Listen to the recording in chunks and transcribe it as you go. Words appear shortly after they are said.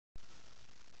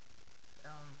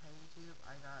YouTube?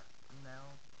 I got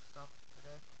mail stuff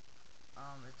today.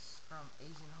 It's from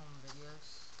Asian Home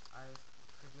Videos. I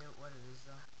forget what it is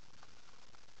though.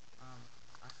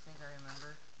 I think I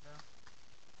remember though.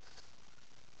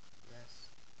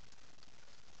 Yes.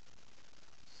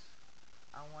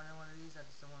 I wanted one of these. I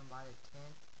just don't want to buy the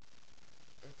tin.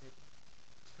 It's a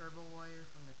Turbo Warrior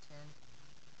from the tin.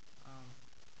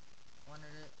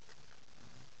 Wanted it.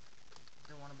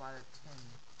 Didn't want to buy the tin.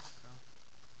 So.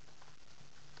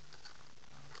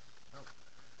 Oh.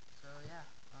 So yeah.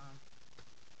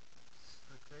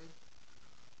 For trade.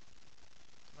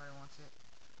 Somebody wants it.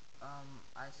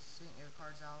 I sent your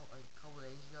cards out like a couple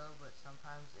days ago, but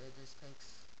sometimes it just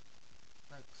takes,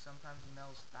 like, sometimes the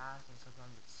mail's fast and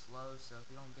sometimes it's slow, so if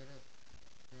you don't get it,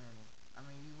 then, I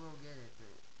mean, you will get it, but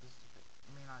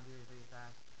you may not get it very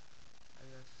fast, I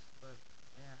guess, but,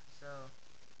 yeah, so,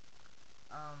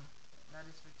 that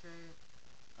is for trade,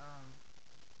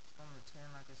 from the 10,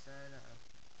 like I said,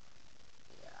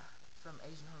 yeah, from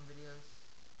Asian Home Videos,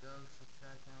 go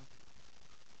subscribe to him.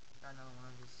 Got another one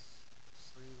of his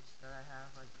sleeves that I have,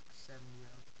 like, 70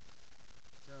 of.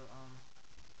 So,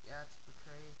 yeah, it's for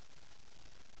trade.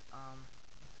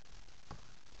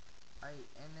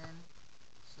 And then,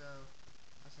 so,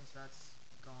 since that's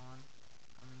gone,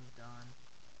 done,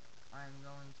 I'm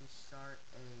going to start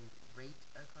a rate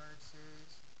a card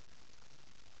series,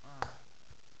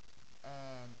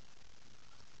 and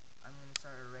I'm going to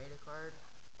start a rate a card,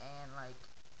 and, like,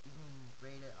 you can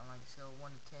rate it on, like, a scale of 1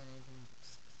 to 10, and you can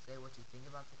say what you think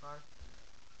about the card,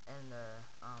 and the,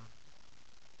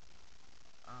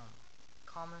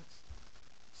 comments.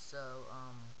 So,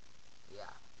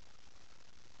 yeah.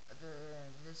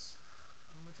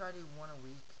 I'm gonna try to do one a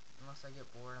week, unless I get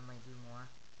bored, I might do more.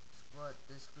 But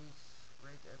this week's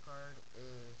rate a card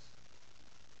is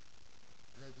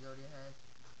the Exodia head.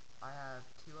 I have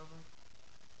 2 of them.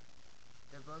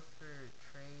 They're both for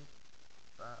trade,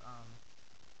 but,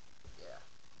 yeah.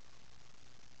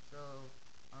 So,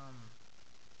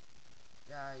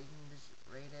 yeah, you can just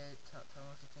rate it, tell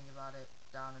me what you think about it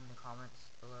down in the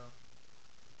comments below.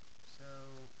 So,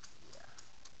 yeah.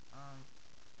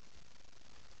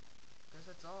 Guess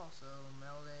that's all. So,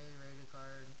 mail day, rate a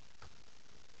card.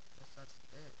 Guess that's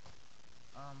it.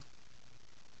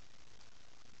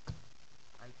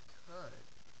 I could.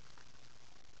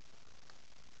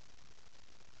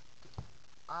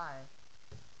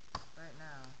 Right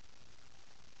now,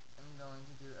 am going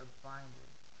to do a binder.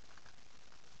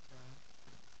 Okay.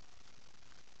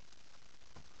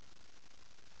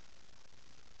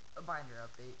 A binder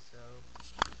update,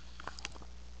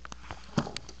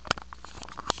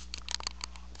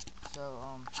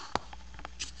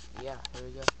 yeah, here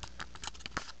we go.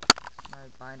 My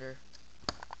binder.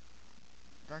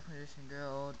 Dark Magician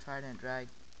Girl, Trident Dragon,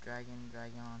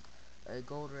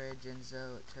 Gold Red,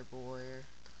 Genzo, Turbo Warrior.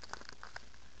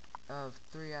 Of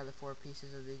 3 out of the 4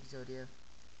 pieces of the Exodia.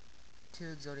 2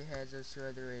 Exodia heads, those 2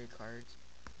 other rated cards.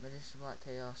 Magician Black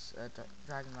Chaos,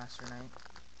 Dragon Master Knight.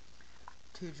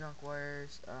 2 Drunk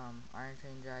Warriors, Iron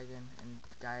Train Dragon, and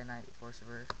Gaia Knight, Force of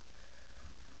Earth.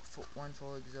 1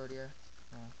 full Exodia,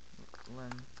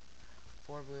 Limb.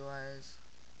 4 Blue Eyes.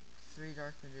 3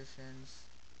 Dark Magicians,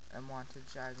 and Wanted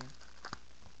Dragon.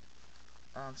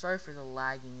 Sorry for the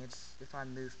lagging, it's if I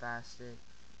move fast it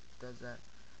does that.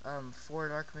 4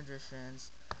 Dark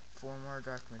Magicians, 4 more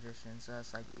Dark Magicians, so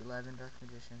that's like 11 Dark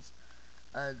Magicians.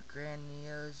 Grand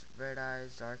Neos, Red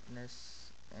Eyes,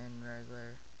 Darkness, and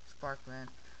regular Sparkman.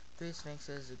 3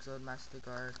 Sphinxes, Exode Master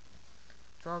Guard,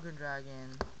 Falcon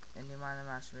Dragon, Indian Minor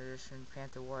Master Magician,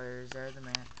 Panther Warrior, Zera the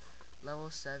Man, level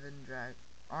 7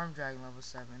 Armed Dragon level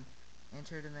 7,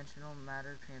 Interdimensional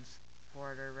Matter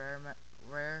Transporter,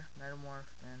 Rare Metamorph,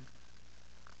 and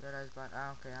Red Eyes Black.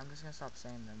 Okay, I'm just gonna stop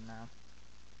saying them now.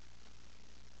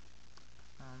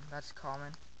 That's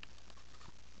common.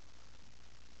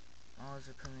 Oh, there's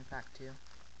a premium pack too. I'm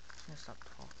just gonna stop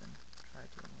talking. Try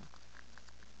to anyway.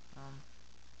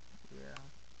 Yeah.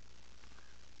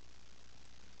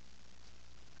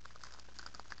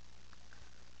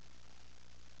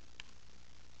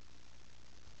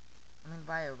 I'm gonna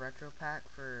buy a retro pack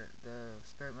for the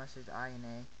Spirit Message I and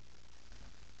A,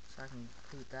 so I can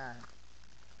complete that.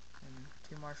 And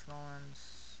 2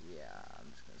 marshmallows. Yeah,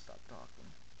 I'm just gonna stop talking.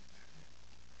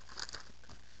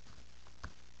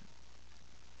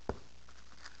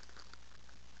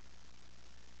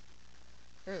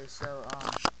 Okay, so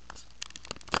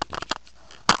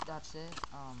that's it.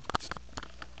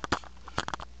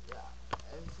 Yeah,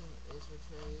 everything is for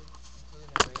trade, including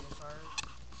the rating card.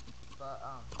 But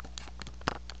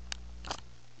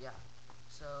yeah.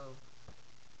 So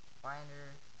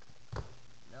binder,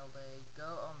 mail day.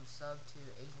 Go sub to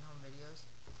Asian Home Videos.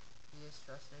 He is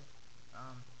trusted.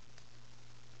 Um,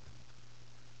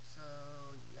 so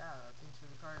yeah, thanks for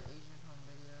the card, Asian home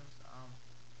videos.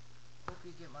 Hope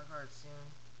you get my cards soon,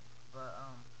 but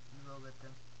you will get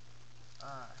them.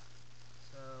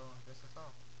 So this is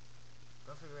all.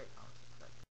 Don't forget to rate, comment.